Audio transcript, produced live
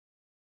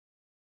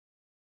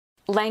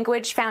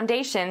Language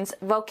Foundations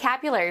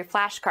Vocabulary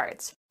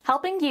Flashcards,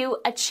 helping you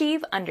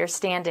achieve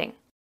understanding.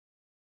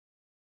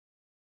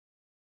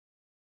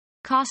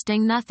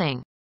 Costing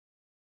nothing.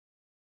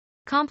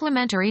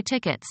 Complimentary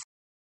tickets.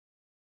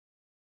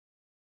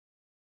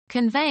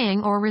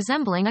 Conveying or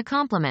resembling a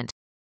compliment.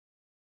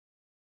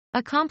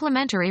 A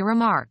complimentary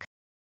remark.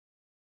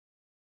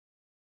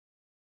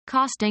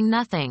 Costing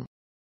nothing.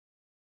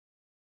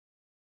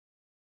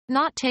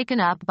 Not taken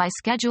up by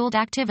scheduled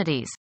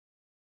activities.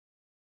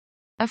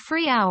 A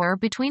free hour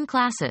between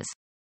classes.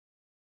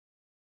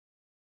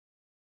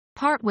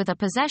 Part with a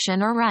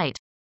possession or right.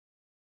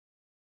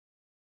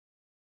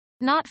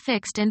 Not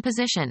fixed in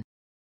position.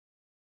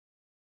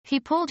 He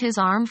pulled his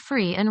arm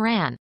free and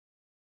ran.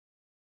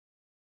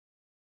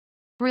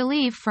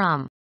 Relieve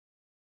from.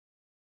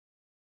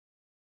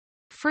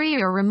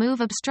 Free or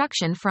remove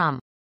obstruction from.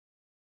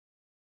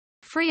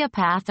 Free a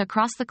path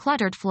across the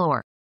cluttered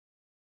floor.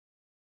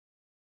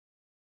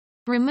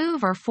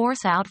 Remove or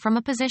force out from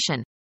a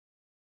position.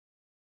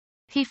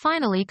 He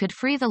finally could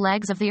free the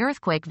legs of the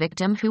earthquake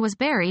victim who was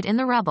buried in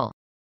the rubble.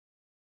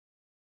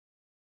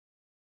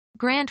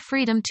 Grant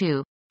freedom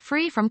to.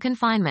 Free from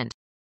confinement.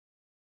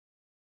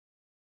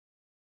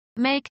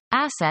 Make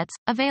assets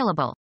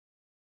available.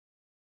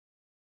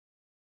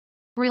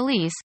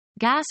 Release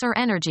gas or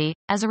energy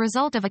as a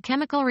result of a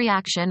chemical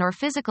reaction or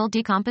physical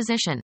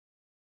decomposition.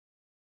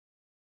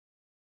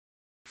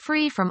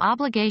 Free from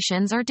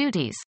obligations or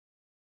duties.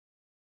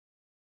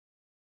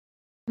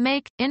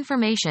 Make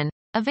information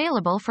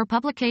available for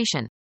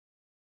publication.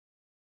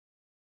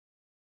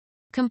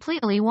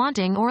 Completely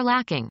wanting or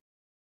lacking.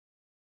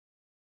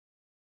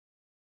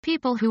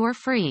 People who are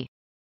free.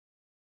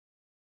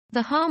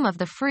 The home of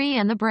the free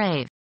and the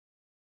brave.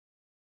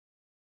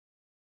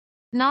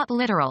 Not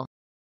literal.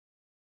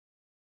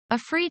 A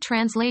free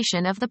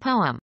translation of the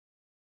poem.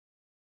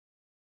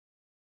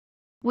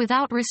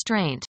 Without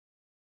restraint.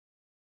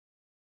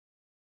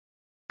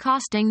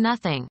 Costing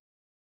nothing.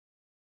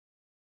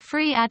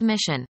 Free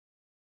admission.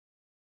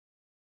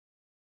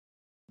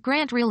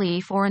 Grant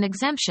relief or an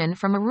exemption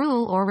from a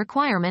rule or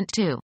requirement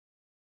to.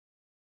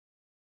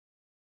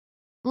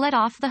 Let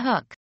off the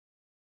hook.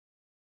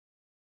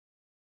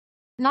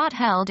 Not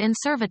held in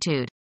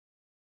servitude.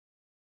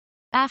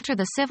 After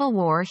the Civil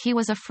War he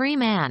was a free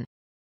man.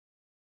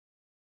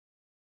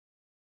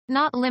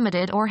 Not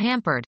limited or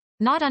hampered,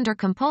 not under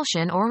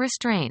compulsion or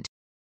restraint.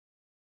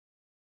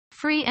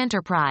 Free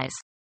enterprise.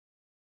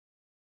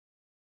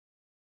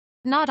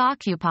 Not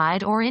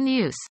occupied or in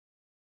use.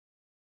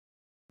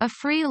 A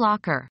free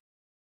locker.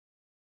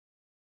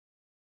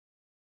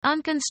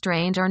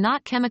 Unconstrained or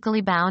not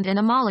chemically bound in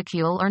a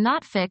molecule or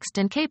not fixed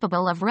and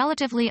capable of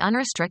relatively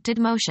unrestricted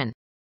motion.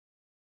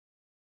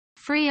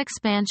 Free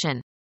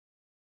expansion.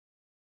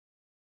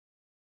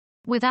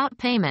 Without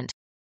payment.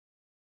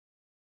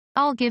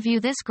 I'll give you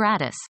this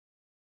gratis.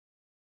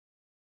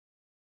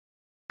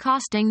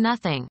 Costing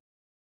nothing.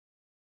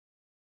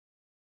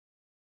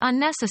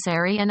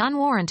 Unnecessary and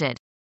unwarranted.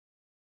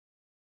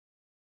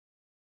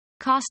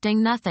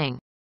 Costing nothing.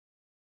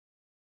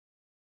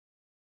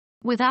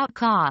 Without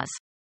cause.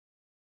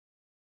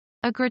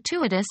 A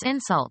gratuitous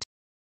insult.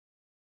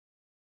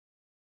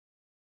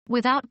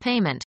 Without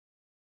payment.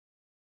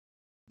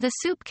 The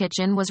soup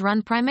kitchen was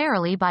run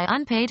primarily by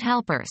unpaid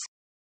helpers.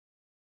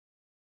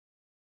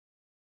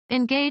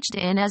 Engaged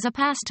in as a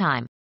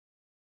pastime.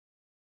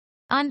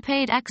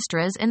 Unpaid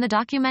extras in the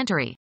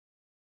documentary.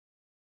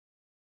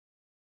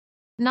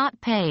 Not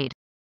paid.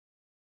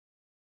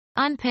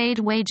 Unpaid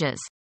wages.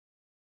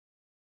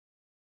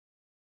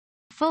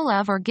 Full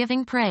of or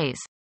giving praise.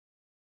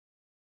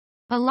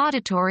 A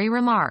laudatory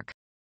remark.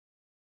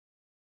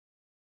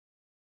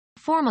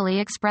 Formally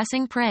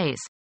expressing praise.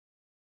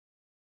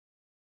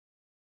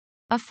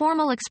 A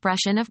formal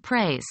expression of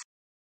praise.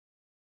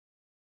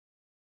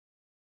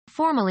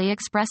 Formally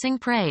expressing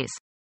praise.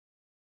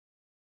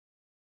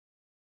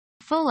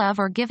 Full of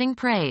or giving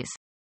praise.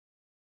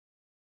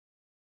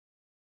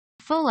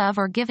 Full of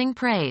or giving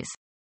praise.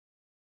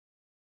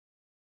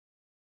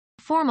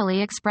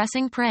 Formally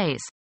expressing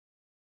praise.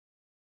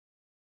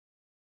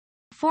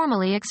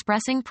 Formally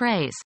expressing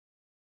praise.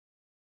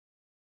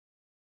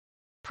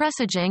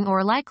 Presaging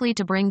or likely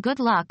to bring good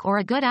luck or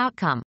a good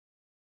outcome.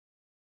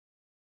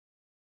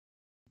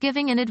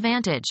 Giving an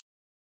advantage.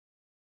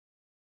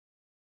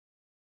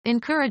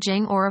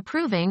 Encouraging or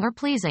approving or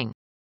pleasing.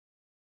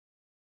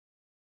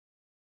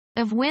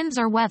 Of winds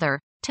or weather,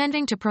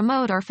 tending to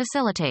promote or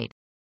facilitate.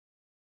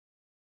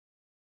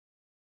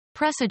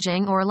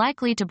 Presaging or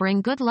likely to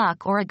bring good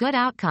luck or a good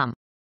outcome.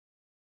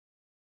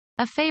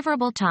 A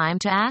favorable time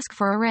to ask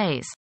for a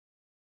raise.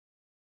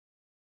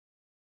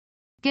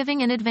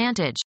 Giving an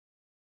advantage.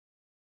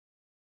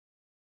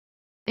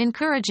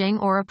 Encouraging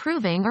or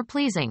approving or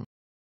pleasing.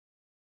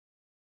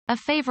 A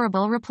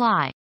favorable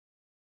reply.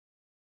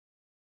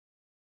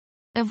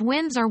 Of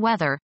winds or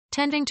weather,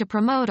 tending to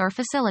promote or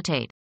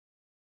facilitate.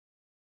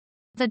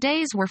 The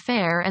days were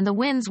fair and the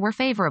winds were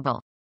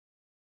favorable.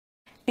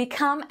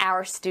 Become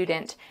our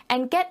student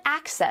and get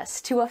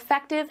access to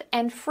effective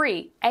and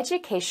free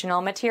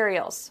educational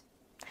materials.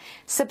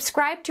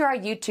 Subscribe to our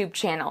YouTube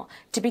channel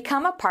to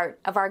become a part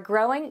of our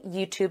growing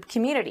YouTube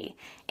community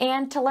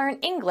and to learn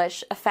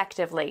English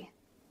effectively.